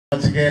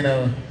Once again,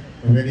 a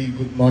very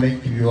good morning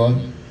to you all.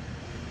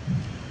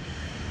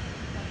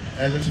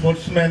 As a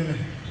sportsman,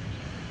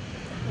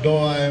 though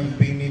I have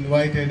been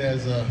invited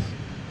as a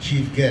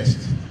chief guest,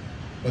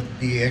 but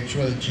the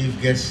actual chief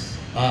guests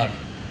are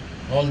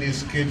all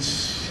these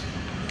kids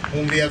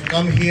whom we have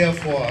come here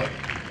for,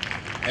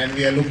 and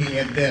we are looking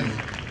at them.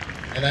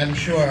 And I'm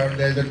sure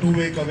there's a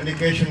two-way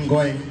communication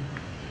going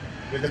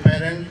with the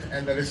parent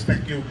and the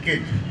respective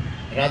kid,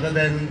 rather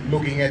than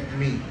looking at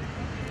me.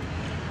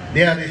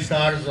 They are the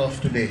stars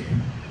of today.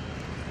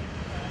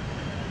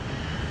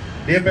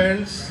 Dear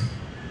parents,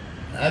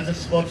 as a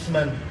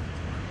sportsman,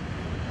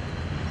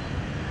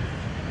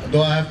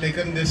 though I have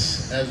taken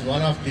this as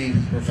one of the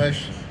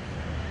profession,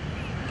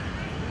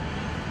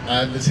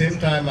 at the same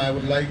time I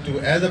would like to,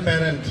 as a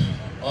parent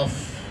of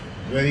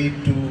very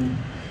two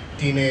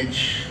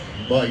teenage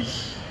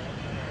boys,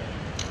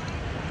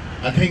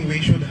 I think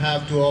we should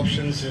have two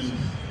options in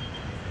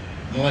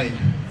mind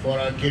for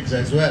our kids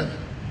as well.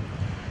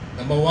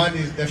 Number one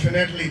is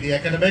definitely the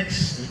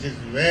academics, which is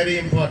very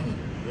important,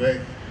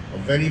 of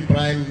very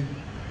prime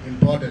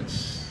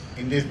importance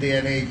in this day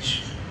and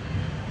age.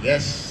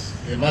 Yes,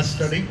 they must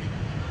study,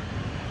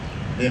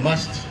 they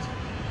must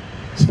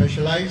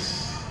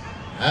specialize,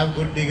 have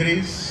good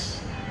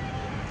degrees,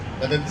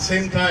 but at the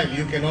same time,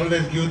 you can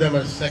always give them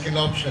a second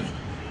option.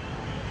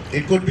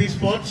 It could be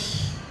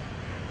sports,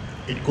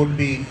 it could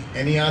be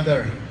any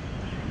other,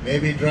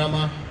 maybe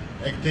drama,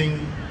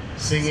 acting,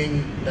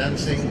 singing,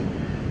 dancing,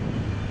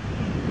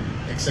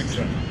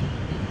 etc.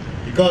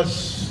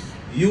 Because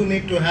you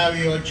need to have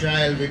your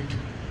child with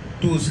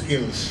two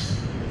skills.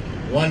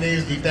 One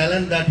is the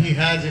talent that he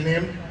has in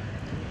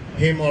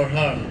him or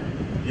her.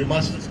 You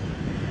must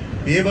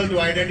be able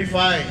to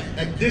identify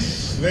at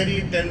this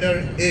very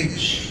tender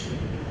age.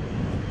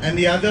 And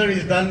the other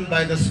is done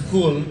by the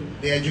school.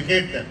 They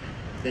educate them.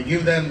 They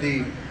give them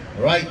the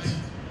right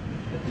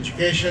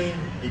education,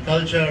 the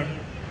culture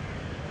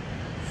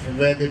from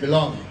where they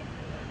belong.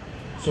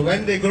 So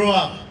when they grow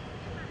up,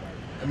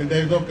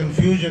 there is no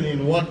confusion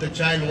in what the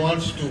child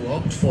wants to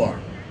opt for,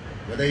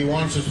 whether he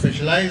wants to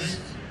specialize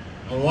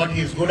on what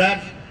he is good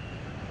at,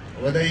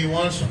 whether he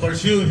wants to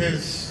pursue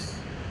his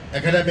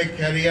academic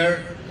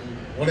career,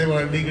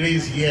 whatever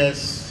degrees he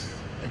has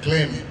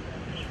acclaimed,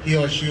 he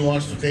or she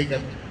wants to take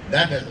up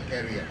that as a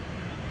career.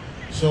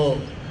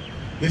 So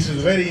this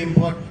is very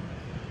important.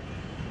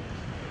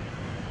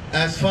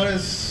 As far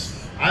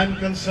as I'm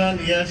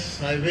concerned,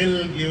 yes, I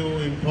will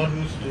give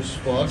importance to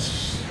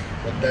sports,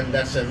 but then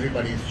that's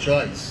everybody's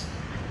choice,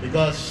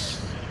 because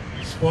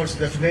sports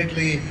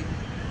definitely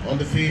on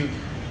the field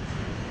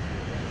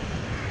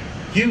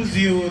gives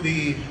you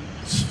the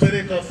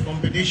spirit of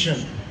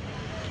competition.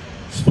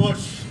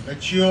 Sports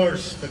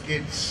matures the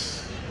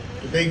kids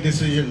to take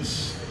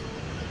decisions.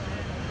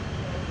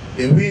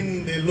 They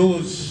win, they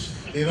lose,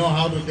 they know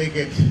how to take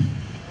it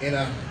in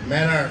a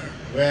manner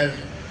where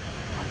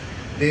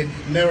they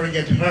never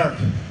get hurt,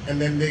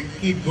 and then they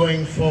keep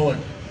going forward,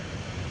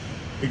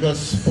 because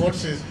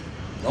sports is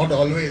not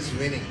always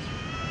winning,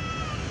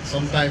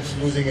 sometimes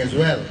losing as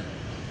well.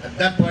 At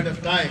that point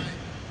of time,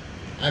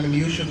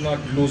 you should not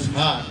lose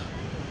heart.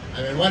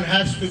 One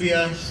has to be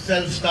a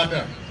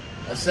self-starter,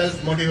 a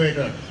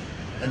self-motivator,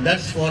 and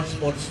that's what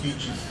sports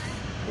teaches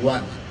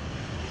one.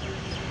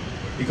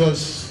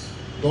 Because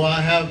though I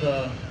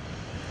have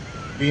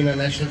been a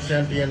national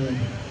champion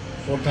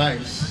 4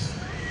 times,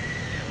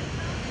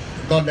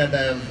 not that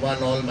I have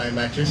won all my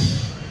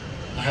matches,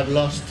 I have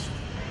lost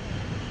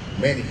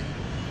many.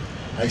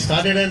 I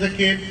started as a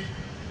kid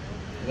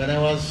when I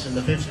was in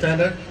the 5th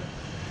standard.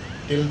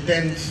 Till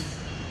 10th,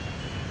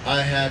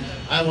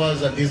 I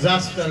was a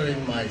disaster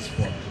in my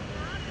sport,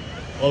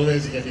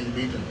 always getting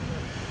beaten.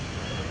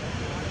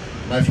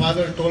 My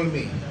father told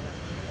me,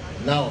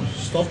 now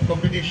stop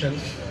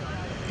competitions,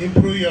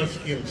 improve your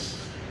skills.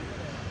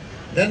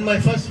 Then my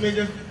first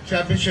major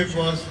championship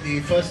was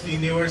the first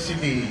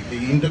university,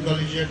 the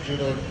intercollegiate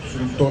judo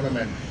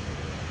tournament.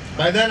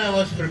 By then I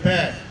was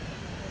prepared.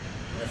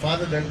 My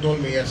father then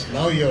told me, yes,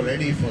 now you're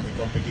ready for the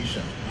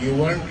competition. You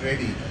weren't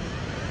ready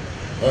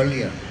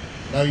earlier.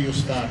 Now you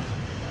start.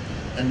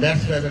 And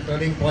that's where the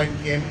turning point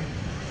came,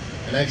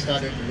 and I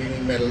started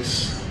winning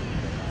medals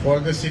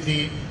for the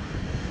city,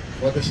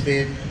 for the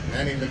state,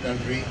 and in the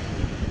country.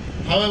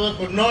 However,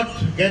 could not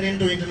get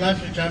into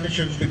international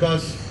championships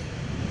because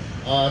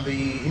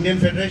the Indian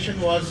Federation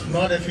was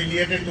not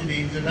affiliated to the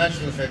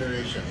International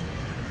Federation.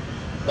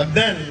 But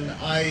then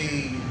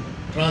I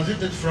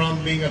transited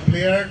from being a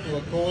player to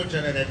a coach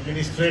and an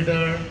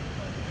administrator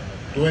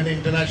to an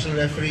international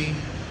referee.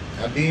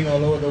 I've been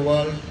all over the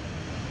world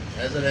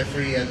as a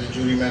referee, as a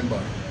jury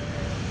member.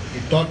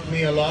 It taught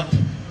me a lot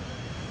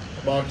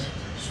about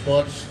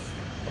sports,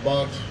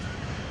 about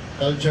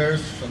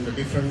cultures from the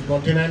different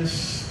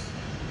continents,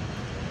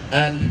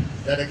 and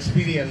that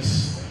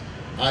experience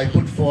I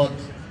put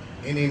forth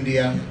in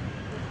India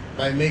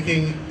by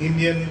making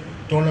Indian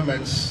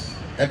tournaments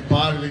at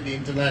par with the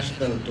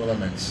international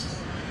tournaments.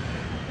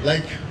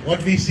 Like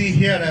what we see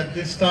here at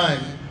this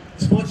time,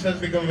 sports has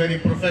become very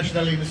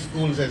professional in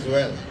schools as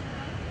well.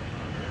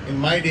 In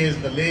my days,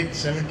 the late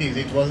 70s,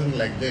 it wasn't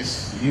like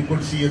this. You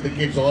could see the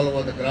kids all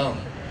over the ground.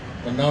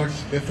 But now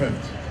it's different.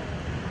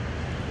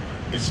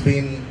 It's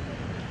been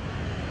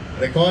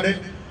recorded.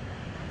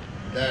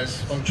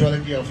 There's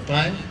punctuality of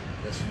time.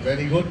 That's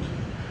very good.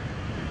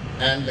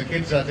 And the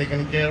kids are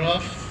taken care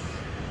of.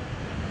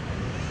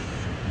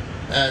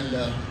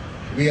 And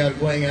we are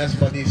going as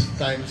per this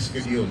time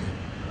schedule.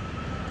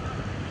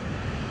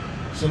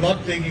 So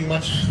not taking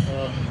much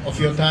of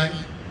your time,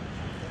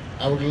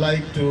 I would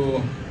like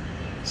to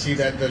see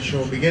that the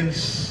show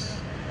begins.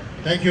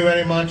 Thank you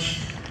very much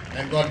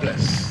and God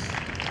bless.